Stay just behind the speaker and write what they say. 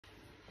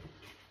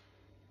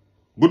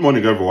Good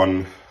morning,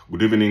 everyone.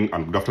 Good evening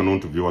and good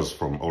afternoon to viewers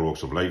from all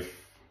walks of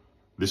life.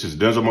 This is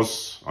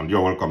nikymus, and you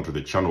are welcome to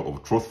the channel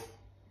of truth,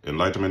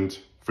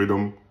 enlightenment,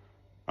 freedom,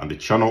 and the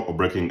channel of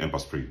breaking empire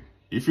free.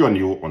 If you are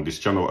new on this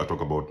channel, I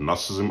talk about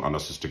narcissism and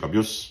narcissistic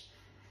abuse.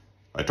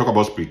 I talk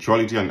about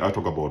spirituality and I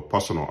talk about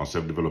personal and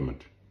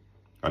self-development.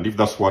 And if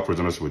that's what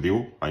resonates with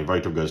you, I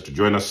invite you guys to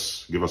join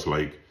us, give us a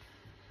like,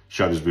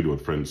 share this video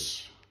with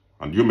friends,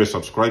 and you may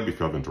subscribe if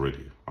you haven't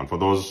already. And for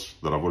those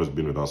that have always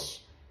been with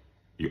us,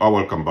 you are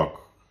welcome back,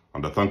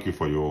 and I thank you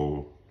for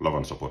your love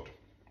and support.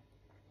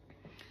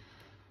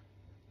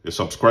 A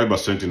subscriber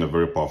sent in a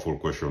very powerful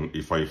question.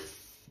 If I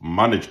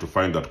manage to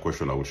find that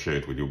question, I will share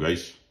it with you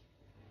guys.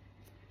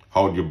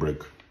 How do you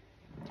break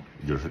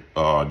your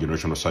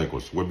generational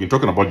cycles? We've been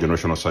talking about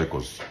generational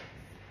cycles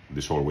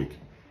this whole week.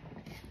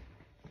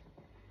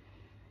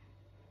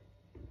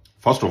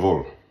 First of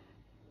all,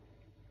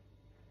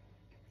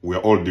 we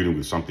are all dealing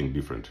with something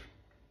different.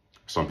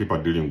 Some people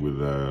are dealing with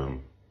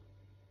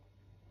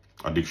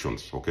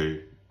addictions,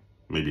 okay?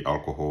 Maybe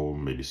alcohol,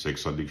 maybe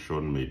sex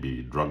addiction,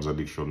 maybe drugs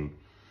addiction,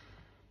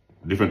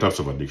 different types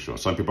of addiction.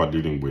 Some people are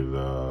dealing with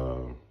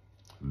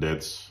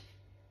deaths,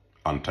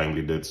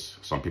 untimely deaths.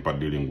 Some people are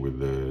dealing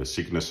with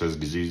sicknesses,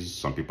 disease.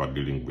 Some people are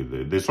dealing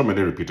with, there's so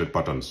many repeated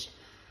patterns,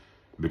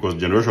 because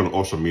generation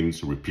also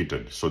means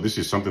repeated. So this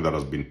is something that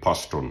has been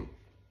passed on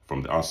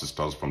from the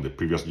ancestors, from the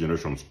previous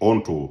generations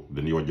onto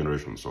the newer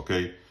generations,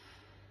 okay?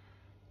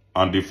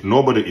 And if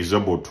nobody is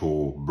able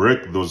to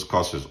break those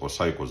curses or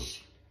cycles,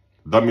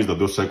 that means that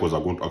those cycles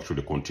are going to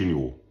actually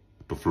continue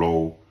to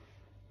flow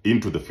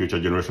into the future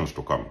generations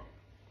to come.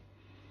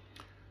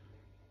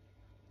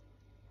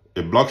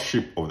 A black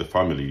sheep of the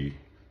family,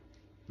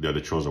 they are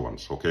the chosen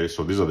ones, okay?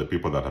 So these are the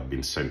people that have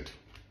been sent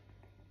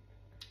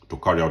to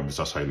carry out this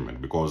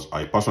assignment, because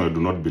I personally do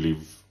not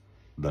believe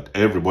that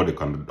everybody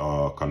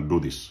can do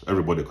this.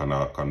 Everybody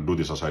can do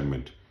this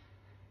assignment,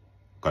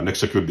 can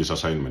execute this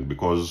assignment,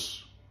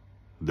 because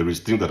there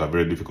is things that are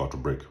very difficult to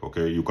break,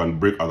 okay? You can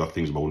break other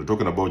things, but when we're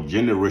talking about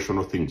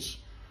generational things,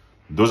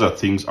 those are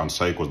things and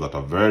cycles that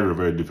are very,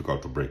 very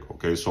difficult to break,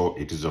 okay? So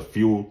it is a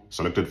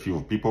selected few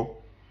of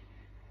people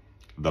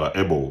that are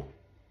able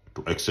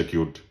to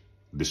execute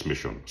this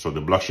mission. So the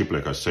black sheep,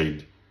 like I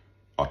said,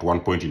 at one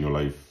point in your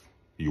life,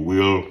 you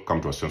will come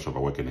to a sense of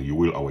awakening. You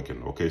will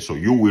awaken, okay? So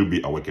you will be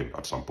awakened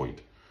at some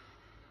point.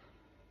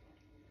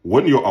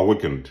 When you're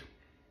awakened,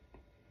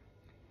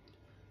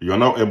 you are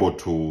now able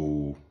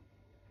to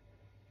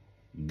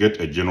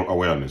get a general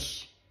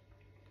awareness.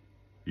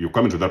 You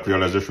come into that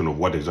realization of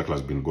what exactly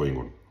has been going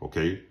on,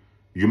 okay?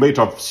 You may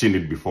have seen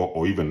it before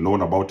or even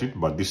known about it,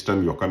 but this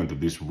time you're coming to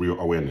this real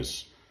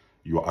awareness.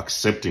 You're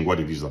accepting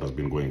what it is that has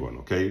been going on,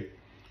 okay?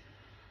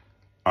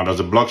 And as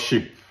a black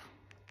sheep,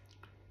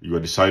 you are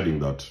deciding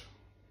that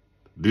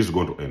this is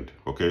going to end,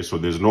 okay? So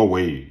there's no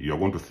way you're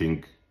going to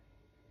think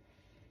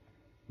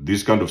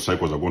these kind of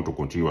cycles are going to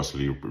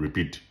continuously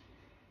repeat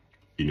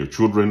in your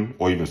children,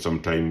 or even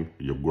sometime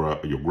your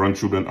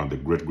grandchildren and the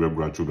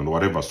great-great-grandchildren,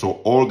 whatever. So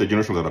all the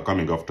generations that are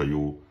coming after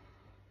you,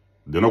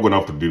 they're not going to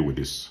have to deal with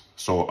this.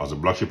 So as a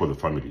black sheep of the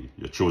family,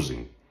 you're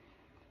choosing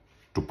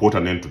to put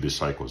an end to these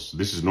cycles.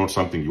 This is not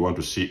something you want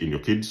to see in your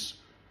kids.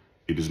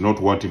 It is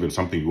not even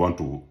something you want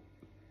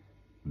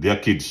their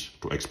kids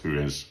to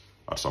experience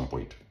at some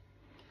point.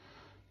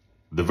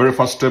 The very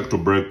first step to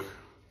break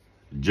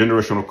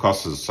generational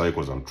curses,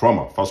 cycles, and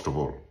trauma, first of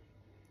all,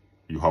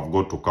 you have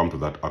got to come to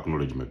that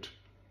acknowledgement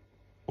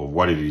of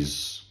what it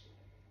is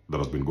that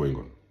has been going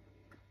on.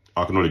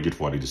 Acknowledge it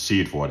for what it is.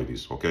 See it for what it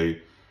is,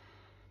 okay?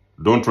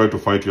 Don't try to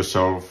fight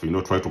yourself,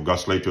 try to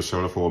gaslight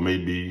yourself, or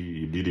maybe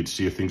you didn't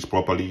see things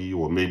properly,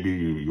 or maybe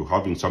you're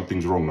having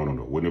something's wrong. No.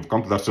 When you've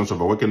come to that sense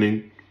of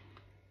awakening,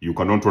 you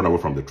cannot run away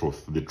from the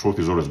truth. The truth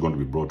is always going to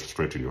be brought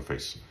straight in your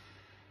face.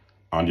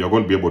 And you're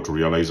going to be able to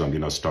realize and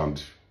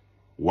understand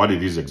what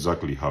it is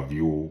exactly have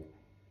you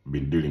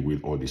been dealing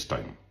with all this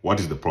time. What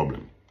is the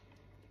problem?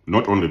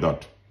 Not only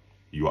that,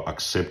 you are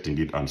accepting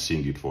it and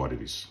seeing it for what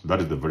it is.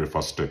 That is the very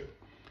first step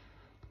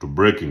to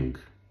breaking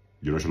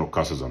generational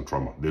curses and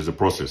trauma. There's a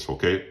process,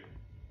 okay?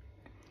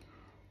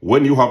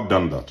 When you have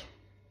done that,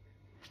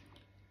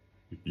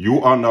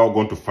 you are now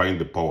going to find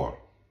the power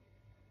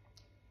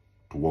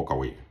to walk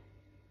away.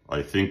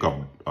 I think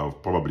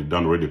I've probably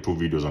done already 2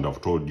 videos, and I've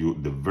told you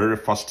the very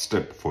first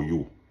step for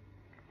you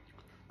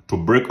to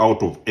break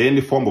out of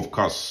any form of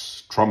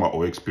curse, trauma,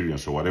 or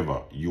experience, or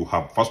whatever. You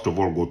have first of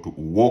all got to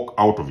walk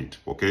out of it,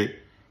 okay?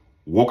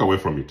 Walk away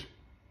from it.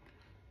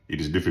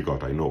 It is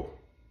difficult, I know.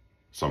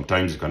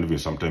 Sometimes it can even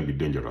sometimes be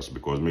dangerous,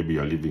 because maybe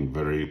you're living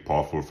very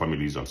powerful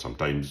families, and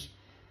sometimes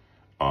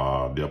they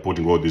are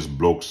putting all these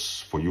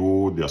blocks for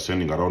you. They are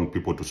sending around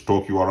people to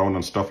stalk you around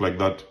and stuff like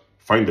that.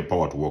 Find the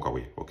power to walk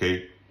away,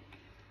 okay?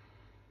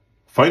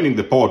 Finding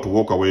the power to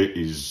walk away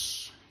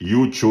is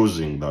you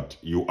choosing that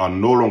you are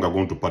no longer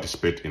going to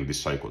participate in these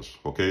cycles,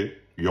 okay?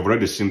 You have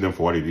already seen them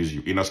for what it is.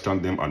 You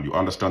understand them, and you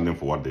understand them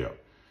for what they are.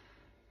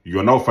 You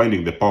are now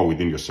finding the power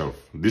within yourself.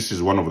 This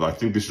is I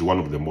think this is one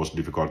of the most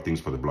difficult things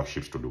for the black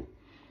sheep to do.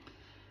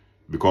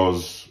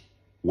 Because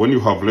When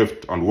you have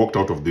left and walked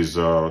out of these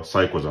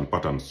cycles and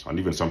patterns, and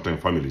even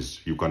sometimes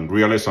families, you can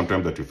realize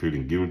sometimes that you're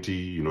feeling guilty,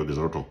 you know, there's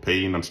a lot of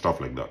pain and stuff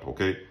like that,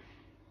 okay?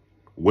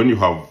 When you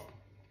have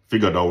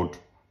figured out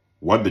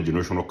what the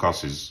generational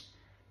curse is,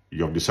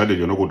 you have decided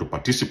you're not going to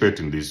participate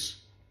in this,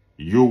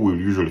 you will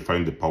usually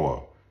find the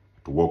power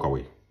to walk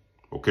away,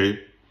 okay?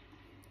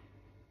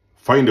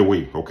 Find a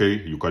way,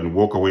 okay? You can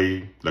walk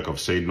away, like I've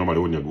said,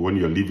 normally when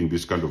you're leaving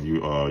this kind of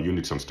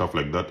units and stuff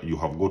like that, you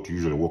have got to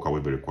usually walk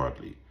away very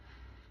quietly.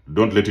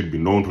 Don't let it be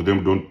known to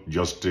them. Don't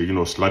just,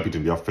 slap it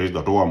in their face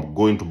that, oh, I'm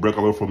going to break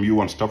away from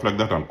you and stuff like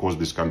that and cause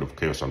this kind of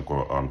chaos and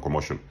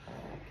commotion.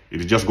 It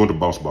is just going to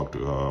bounce back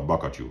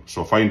at you.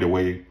 So find a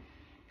way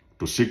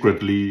to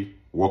secretly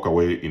walk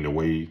away in a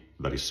way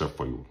that is safe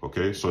for you,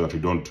 okay? So that you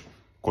don't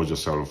cause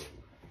yourself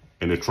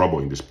any trouble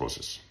in this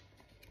process.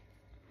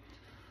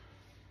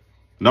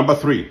 Number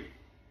 3,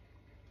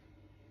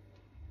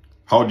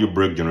 how do you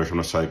break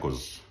generational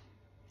cycles,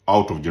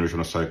 out of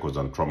generational cycles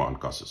and trauma and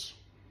curses?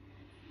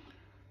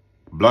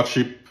 Black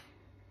sheep,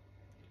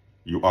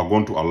 you are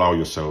going to allow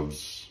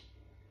yourselves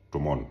to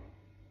mourn.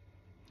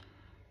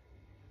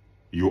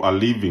 You are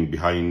leaving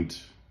behind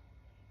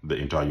the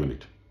entire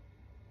unit.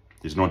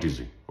 It's not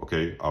easy,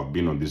 okay? I've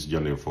been on this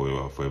journey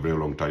for a very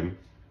long time.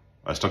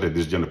 I started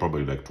this journey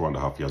probably like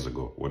 2.5 years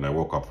ago when I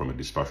woke up from a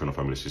dysfunctional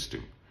family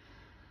system.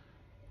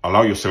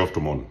 Allow yourself to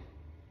mourn.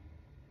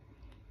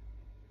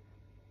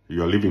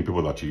 You are leaving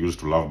people that you used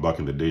to love back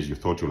in the days you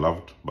thought you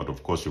loved, but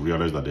of course you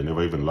realize that they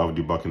never even loved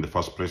you back in the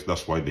first place.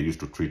 That's why they used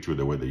to treat you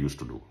the way they used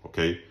to do,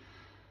 okay?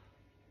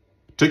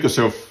 Take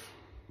time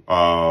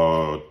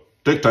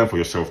for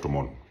yourself to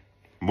mourn.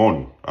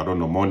 Mourn. I don't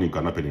know, mourning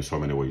can happen in so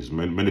many ways.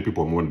 Many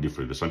people mourn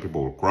differently. Some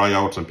people will cry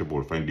out, some people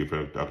will find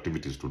different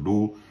activities to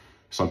do.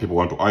 Some people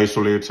want to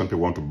isolate, some people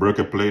want to break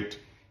a plate.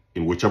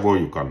 In whichever way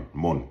you can,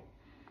 mourn.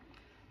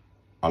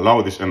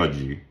 Allow this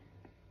energy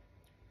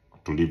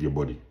to leave your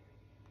body.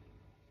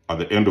 At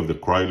the end of the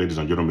cry, ladies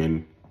and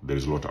gentlemen, there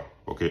is laughter,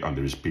 okay? And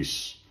there is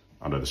peace.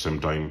 And at the same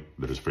time,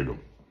 there is freedom.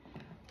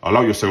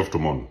 Allow yourself to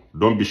mourn.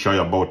 Don't be shy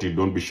about it.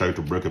 Don't be shy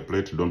to break a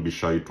plate. Don't be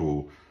shy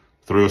to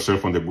throw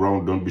yourself on the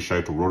ground. Don't be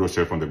shy to roll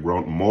yourself on the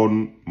ground.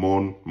 Mourn,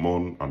 mourn,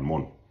 mourn, and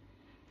mourn.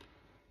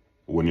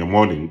 When you're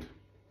mourning,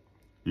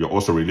 you're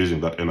also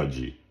releasing that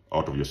energy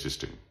out of your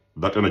system.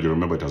 That energy,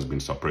 remember, it has been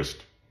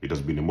suppressed. It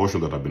has been emotion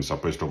that have been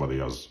suppressed over the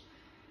years.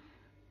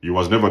 You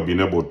has never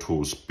been able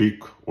to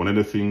speak on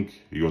anything.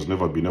 You has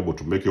never been able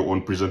to make your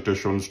own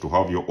presentations, to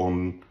have your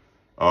own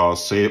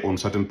say on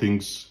certain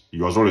things.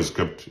 You has always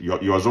kept,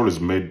 you has always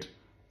made,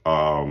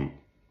 you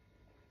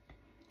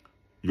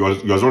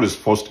has always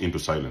forced into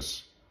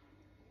silence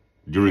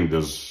during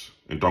those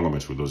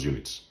entanglements with those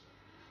units.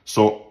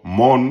 So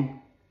mourn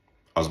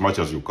as much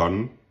as you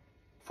can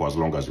for as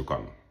long as you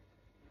can.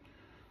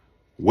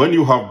 When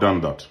you have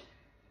done that,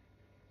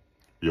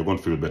 you're going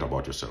to feel better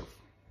about yourself.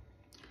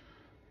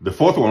 The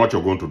 4th one, what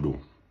you're going to do,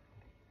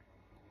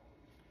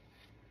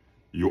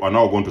 you are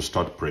now going to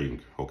start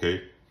praying,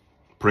 okay?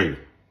 Pray.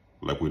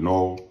 Like we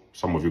know,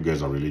 some of you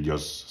guys are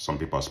religious, some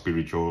people are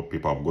spiritual,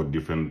 people have got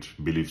different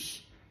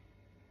beliefs.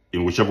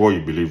 In whichever way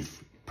you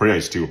believe, prayer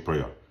is still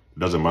prayer. It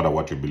doesn't matter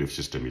what your belief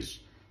system is.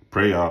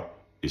 Prayer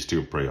is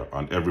still prayer,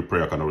 and every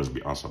prayer can always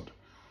be answered.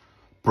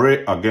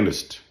 Pray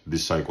against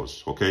these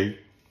cycles, okay?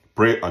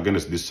 Pray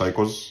against these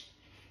cycles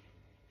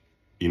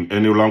in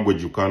any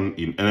language you can,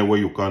 in any way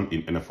you can,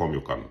 in any form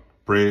you can.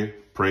 Pray,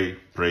 pray,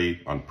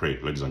 pray, and pray,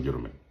 ladies and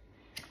gentlemen.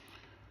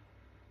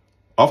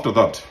 After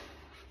that,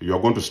 you are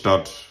going to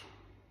start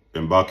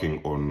embarking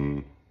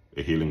on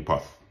a healing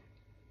path.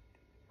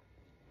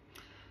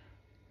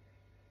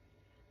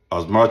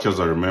 As much as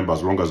I remember,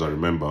 as long as I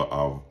remember,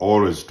 I've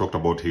always talked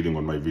about healing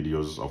on my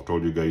videos. I've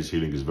told you guys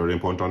healing is very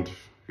important.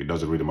 It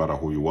doesn't really matter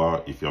who you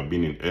are. If you have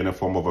been in any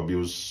form of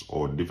abuse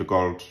or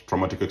difficult,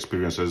 traumatic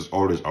experiences,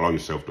 always allow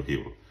yourself to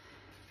heal.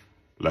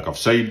 Like I've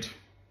said,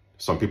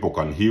 some people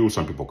can heal,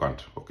 some people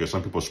can't. Okay,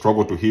 some people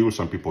struggle to heal,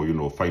 some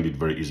people, find it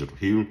very easy to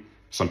heal.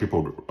 Some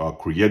people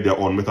create their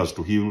own methods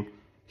to heal.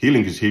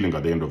 Healing is healing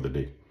at the end of the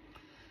day.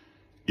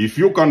 If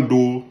you can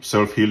do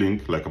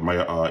self-healing, like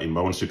in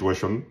my own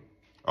situation,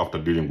 after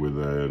dealing with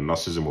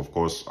narcissism, of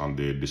course, and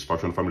the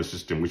dysfunctional family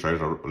system, which I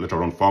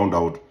later on found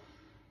out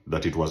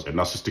that it was a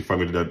narcissistic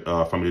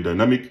family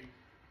dynamic,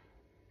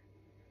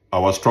 I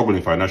was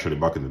struggling financially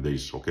back in the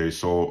days, okay?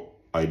 So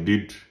I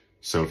did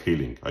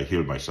self-healing. I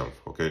healed myself,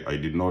 okay? I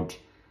did not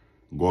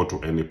go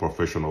to any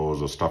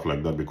professionals or stuff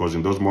like that, because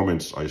in those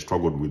moments I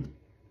struggled with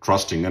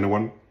trusting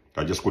anyone.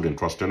 I just couldn't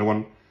trust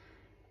anyone.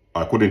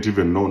 I couldn't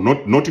even know,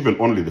 not even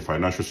only the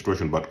financial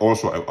situation, but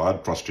also I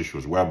had trust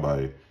issues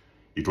whereby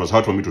it was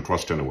hard for me to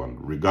trust anyone,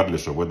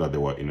 regardless of whether they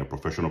were in a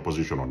professional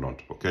position or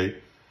not, okay?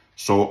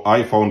 So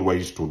I found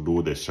ways to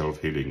do the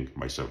self-healing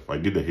myself. I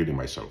did the healing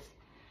myself.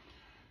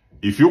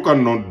 If you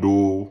cannot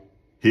do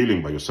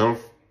healing by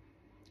yourself,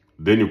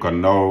 then you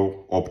can now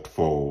opt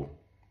for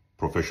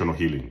professional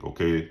healing,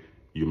 okay?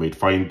 You may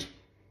find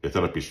a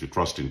therapist you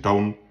trust in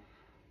town.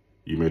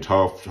 You might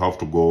have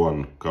to go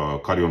and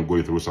carry on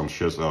going through some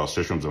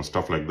sessions and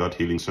stuff like that,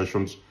 healing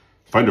sessions.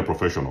 Find a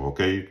professional,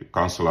 okay?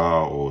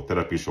 Counselor or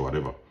therapist or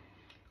whatever.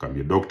 Can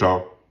be a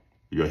doctor.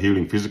 You're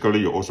healing physically,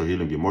 you're also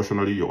healing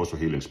emotionally, you're also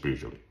healing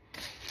spiritually.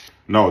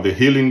 Now, the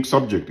healing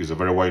subject is a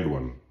very wide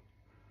one.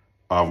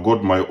 I've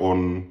got my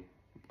own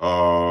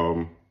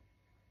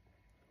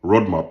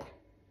roadmap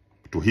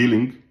to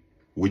healing,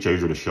 which I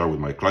usually share with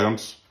my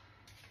clients.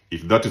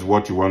 If that is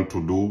what you want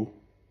to do,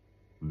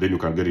 then you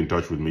can get in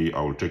touch with me.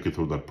 I will take you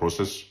through that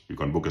process. You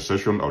can book a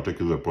session. I'll take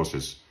you through the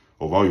process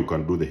of how you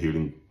can do the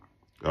healing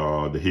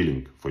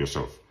for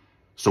yourself.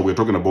 So we're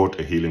talking about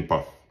a healing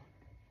path.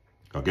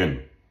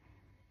 Again,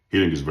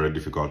 healing is very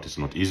difficult. It's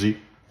not easy.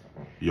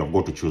 You have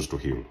got to choose to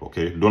heal,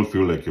 okay? Don't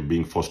feel like you're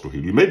being forced to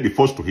heal. You may be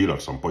forced to heal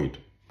at some point,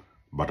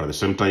 but at the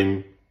same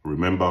time,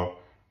 remember,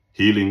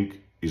 healing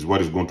is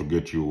what is going to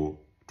get you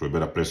to a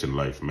better place in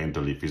life,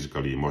 mentally,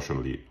 physically,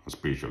 emotionally, and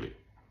spiritually.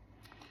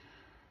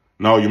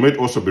 Now, you might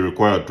also be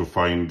required to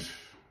find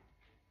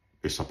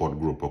a support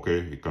group, okay?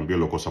 It can be a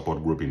local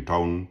support group in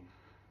town.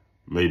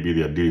 Maybe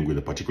they are dealing with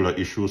a particular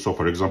issue. So,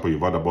 for example,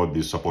 you've heard about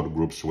these support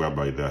groups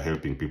whereby they're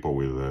helping people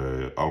with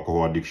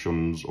alcohol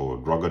addictions or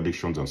drug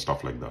addictions and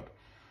stuff like that.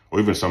 Or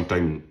even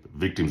sometimes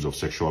victims of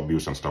sexual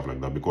abuse and stuff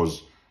like that.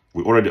 Because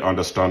we already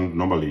understand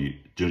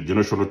normally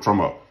generational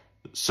trauma.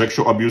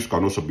 Sexual abuse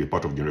can also be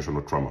part of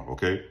generational trauma,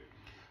 okay?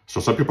 So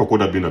some people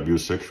could have been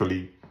abused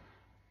sexually.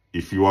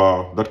 If you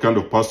are that kind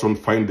of person,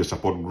 find the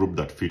support group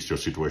that fits your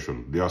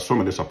situation. There are so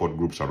many support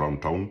groups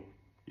around town,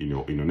 in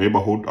your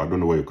neighborhood. I don't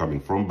know where you're coming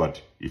from,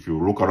 but if you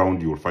look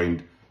around, you will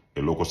find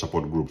a local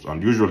support groups.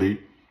 And usually,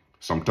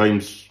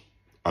 sometimes,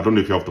 I don't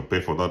know if you have to pay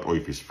for that or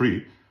if it's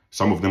free.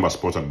 Some of them are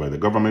sponsored by the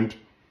government.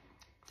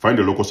 Find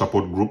a local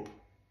support group.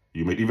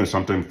 You may even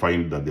sometimes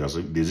find that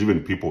there's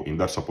even people in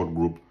that support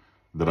group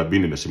that have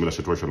been in a similar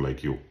situation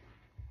like you,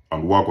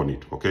 and work on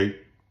it, okay?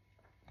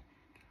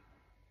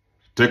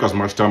 Take as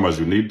much time as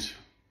you need,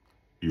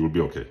 you will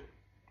be okay.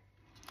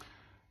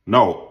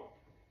 Now,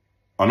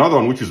 another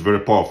one which is very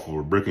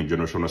powerful, breaking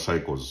generational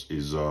cycles,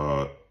 is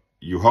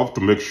you have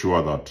to make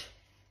sure that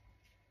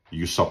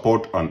you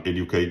support and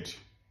educate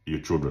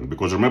your children.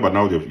 Because remember,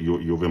 now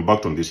you've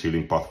embarked on this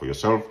healing path for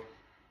yourself,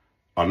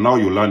 and now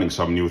you're learning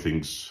some new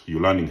things.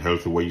 You're learning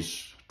healthy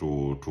ways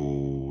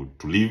to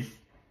live.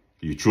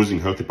 You're choosing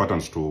healthy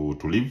patterns to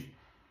live.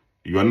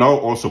 You are now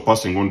also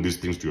passing on these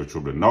things to your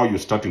children. Now you're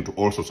starting to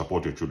also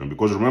support your children.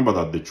 Because remember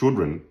that the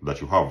children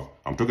that you have,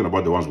 I'm talking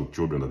about the ones with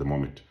children at the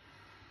moment.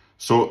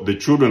 So the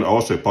children are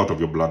also a part of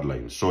your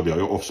bloodline. So they are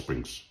your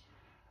offsprings.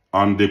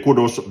 And they could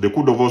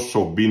have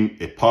also been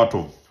a part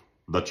of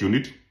that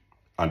unit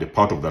and a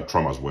part of that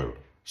trauma as well.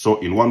 So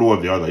in one way or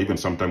the other, even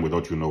sometime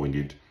without you knowing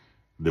it,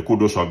 they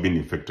could also have been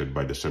infected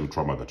by the same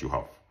trauma that you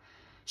have.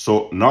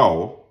 So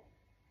now,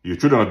 your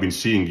children have been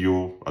seeing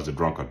you as a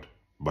drunkard,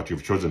 but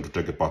you've chosen to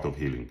take a path of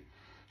healing.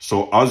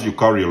 So as you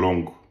carry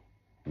along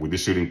with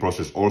this healing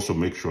process, also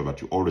make sure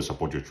that you always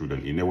support your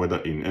children in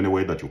any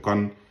way that you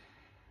can.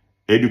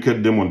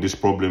 Educate them on this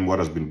problem, what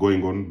has been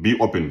going on. Be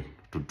open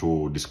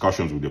to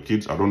discussions with your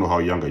kids. I don't know how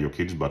young are your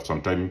kids, but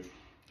sometimes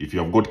if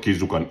you have got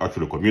kids who can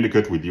actually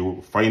communicate with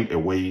you, find a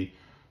way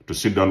to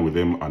sit down with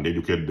them and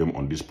educate them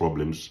on these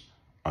problems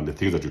and the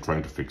things that you're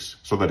trying to fix,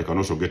 so that they can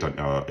also get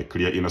a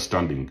clear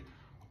understanding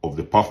of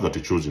the path that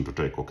you're choosing to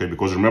take, okay?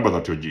 Because remember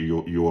that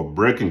you are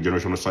breaking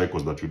generational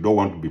cycles that you don't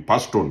want to be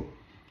passed on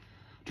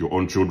to your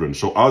own children.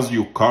 So as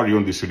you carry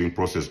on this healing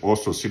process,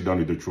 also sit down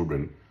with the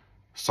children,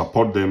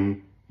 support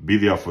them, be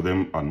there for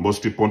them, and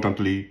most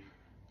importantly,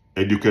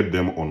 educate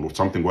them on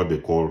something what they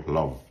call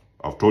love.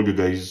 I've told you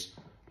guys,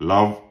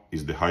 love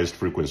is the highest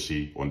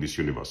frequency on this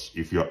universe.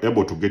 If you are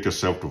able to get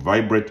yourself to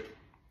vibrate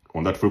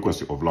on that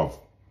frequency of love,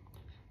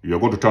 you are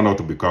going to turn out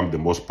to become the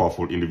most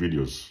powerful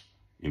individuals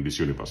in this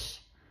universe.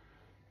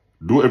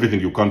 Do everything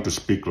you can to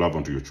speak love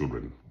onto your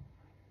children,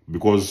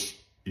 because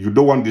you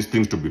don't want these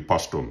things to be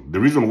passed on. The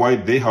reason why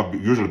they have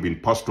usually been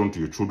passed on to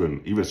your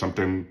children, even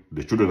sometimes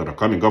the children that are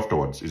coming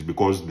afterwards, is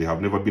because they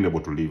have never been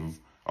able to live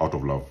out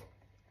of love.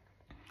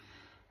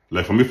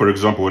 Like for me, for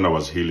example, when I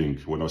was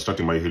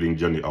starting my healing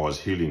journey, I was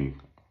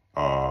healing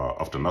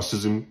after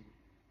narcissism,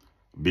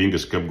 being the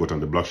scapegoat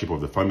and the black sheep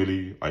of the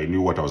family. I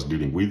knew what I was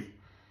dealing with.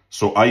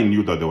 So I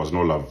knew that there was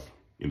no love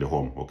in the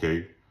home,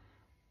 okay?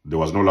 There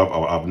was no love.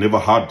 I've never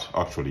had,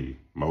 actually,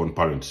 my own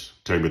parents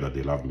tell me that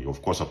they love me.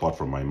 Of course, apart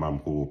from my mom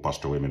who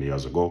passed away many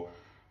years ago,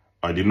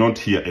 I did not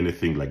hear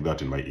anything like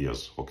that in my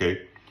ears,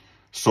 okay?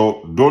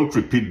 So don't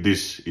repeat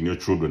this in your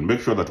children. Make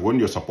sure that when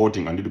you're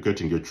supporting and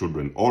educating your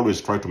children, always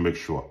try to make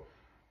sure,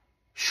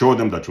 show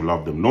them that you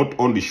love them. Not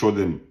only show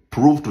them,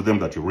 prove to them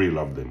that you really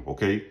love them,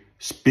 okay?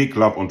 Speak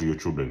love onto your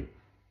children.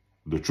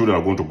 The children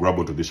are going to grab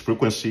onto this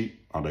frequency,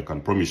 and I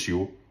can promise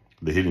you,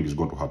 the healing is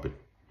going to happen.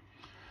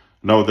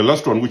 Now, the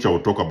last one which I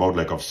will talk about,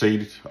 like I've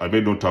said,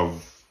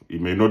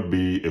 it may not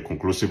be a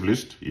conclusive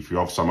list. If you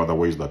have some other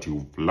ways that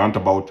you've learned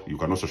about, you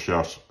can also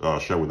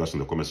share with us in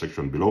the comment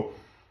section below.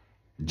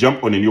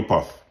 Jump on a new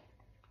path,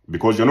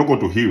 because you're not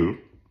going to heal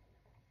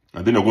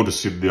and then you're going to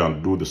sit there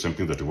and do the same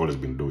thing that you've always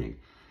been doing.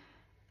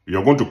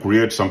 You're going to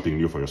create something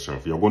new for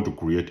yourself. You're going to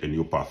create a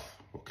new path,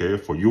 okay,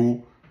 for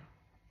you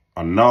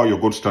And now you're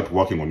going to start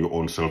working on your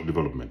own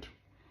self-development.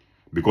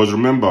 Because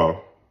remember,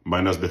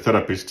 minus the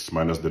therapists,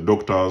 minus the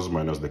doctors,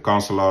 minus the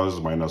counselors,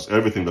 minus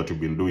everything that you've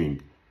been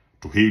doing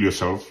to heal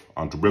yourself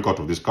and to break out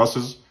of these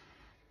curses,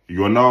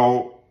 you are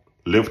now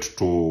left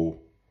to,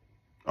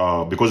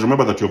 because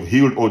remember that you've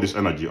healed all this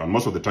energy, and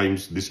most of the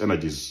times this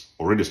energy is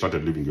already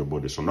started leaving your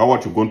body. So now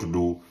what you're going to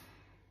do,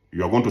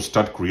 you are going to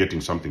start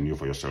creating something new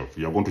for yourself.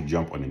 You are going to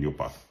jump on a new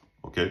path,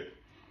 okay?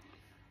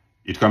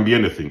 It can be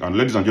anything. And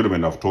ladies and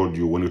gentlemen, I've told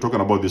you, when you're talking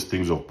about these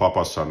things of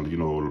purpose and, you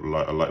know,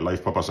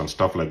 life purpose and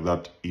stuff like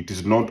that, it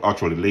is not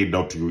actually laid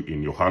out to you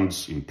in your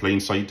hands, in plain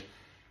sight.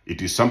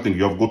 It is something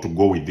you have got to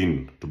go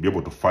within to be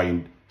able to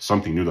find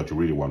something new that you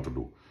really want to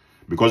do.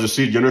 Because you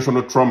see,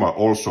 generational trauma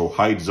also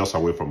hides us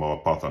away from our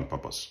path and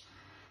purpose.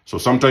 So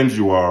sometimes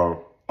you are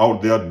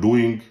out there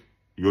doing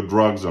your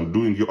drugs and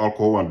doing your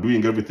alcohol and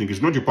doing everything.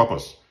 It's not your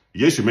purpose.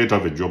 Yes, you may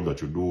have a job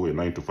that you do, a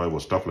 9 to 5 or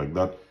stuff like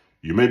that.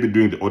 You may be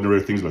doing the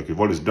ordinary things like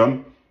you've always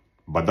done,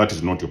 but that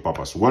is not your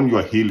purpose. When you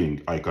are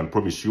healing, I can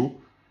promise you,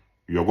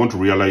 you are going to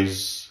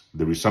realize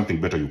there is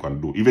something better you can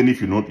do. Even if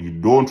you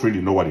don't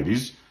really know what it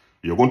is,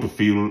 you're going to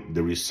feel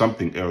there is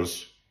something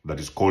else that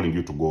is calling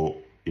you to go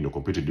in a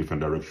completely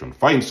different direction.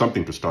 Find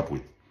something to start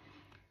with.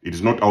 It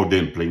is not out there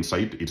in plain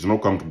sight. It's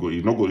not going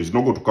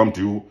to come to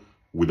you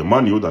with a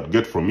manual that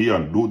get from here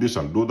and do this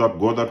and do that,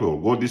 go that way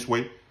or go this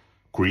way.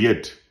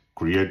 Create.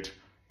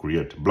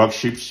 Black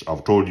sheeps,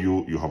 I've told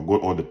you, you have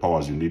got all the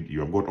powers you need. You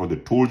have got all the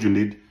tools you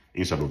need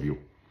inside of you.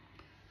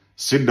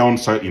 Sit down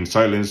in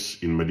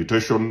silence, in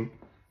meditation,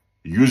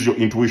 use your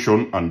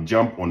intuition and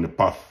jump on the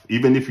path.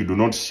 Even if you do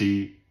not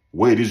see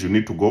where it is you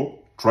need to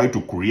go, try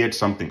to create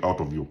something out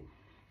of you.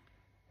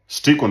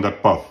 Stick on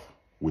that path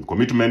with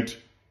commitment.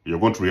 You're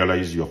going to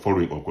realize you're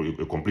following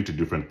a completely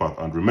different path.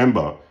 And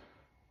remember,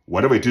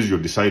 whatever it is you're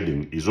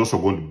deciding is also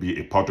going to be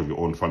a part of your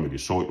own family.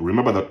 So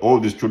remember that all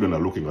these children are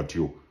looking at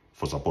you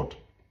for support.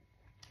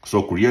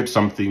 So create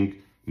something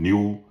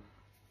new.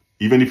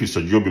 Even if it's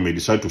a job, you may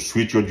decide to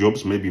switch your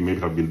jobs. Maybe you may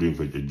have been doing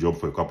a job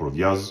for a couple of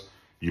years.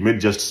 You may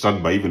just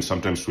start by even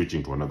sometimes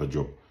switching to another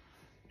job.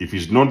 If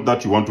it's not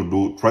that you want to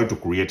do, try to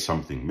create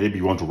something. Maybe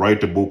you want to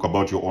write a book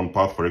about your own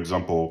path, for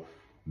example,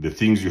 the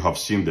things you have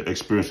seen, the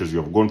experiences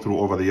you have gone through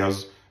over the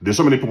years. There's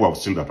so many people I've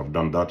seen that have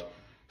done that.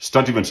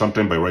 Start even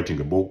sometime by writing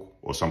a book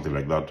or something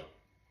like that.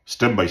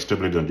 Step by step,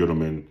 ladies and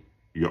gentlemen,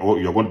 you're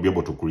going to be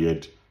able to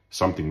create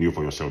something new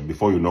for yourself.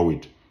 Before you know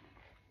it,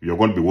 you're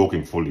going to be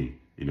walking fully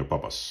in your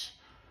purpose.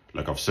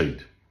 Like I've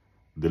said,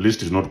 the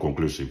list is not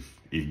conclusive.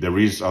 If there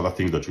is other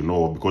things that you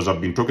know, because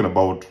I've been talking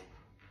about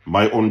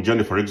my own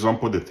journey, for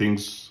example, the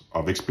things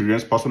I've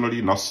experienced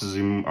personally,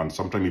 narcissism and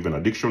sometimes even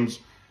addictions,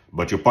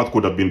 but your path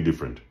could have been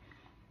different.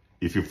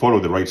 If you follow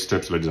the right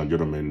steps, ladies and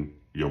gentlemen,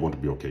 you're going to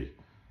be okay.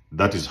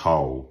 That is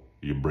how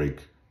you break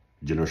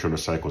generational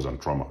cycles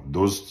and trauma.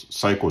 Those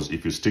cycles,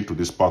 if you stick to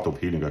this path of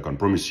healing, I can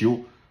promise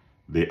you,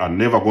 they are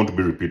never going to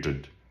be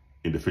repeated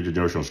in the future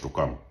generations to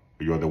come.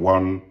 You are the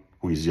one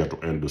who is here to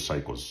end those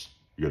cycles.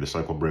 You are the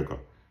cycle breaker.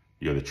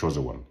 You are the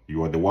chosen one.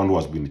 You are the one who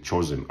has been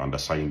chosen and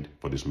assigned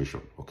for this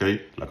mission.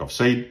 Okay? Like I've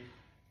said,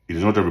 it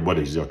is not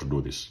everybody is here to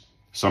do this.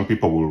 Some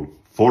people will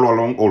follow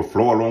along or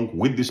flow along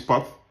with this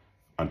path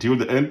until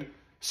the end.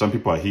 Some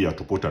people are here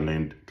to put an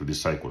end to these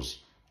cycles,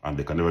 and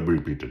they can never be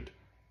repeated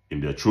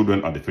in their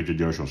children and the future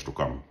generations to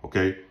come.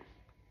 Okay?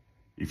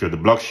 If you're the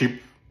black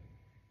sheep,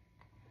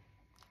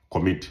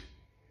 commit,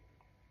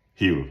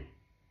 heal,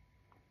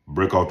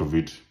 break out of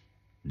it,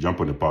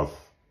 jump on the path,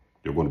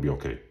 you're going to be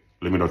okay.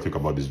 Let me know what you think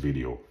about this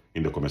video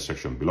in the comment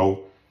section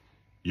below.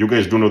 You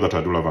guys do know that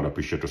I do love and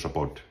appreciate your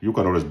support. You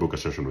can always book a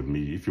session with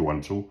me if you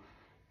want to.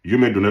 You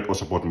may donate or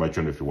support my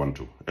channel if you want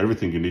to.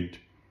 Everything you need,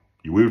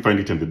 you will find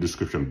it in the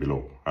description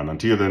below. And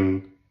until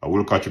then, I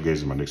will catch you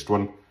guys in my next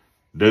one.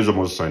 There's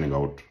Amos signing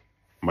out.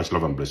 Much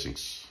love and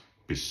blessings.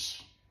 Peace.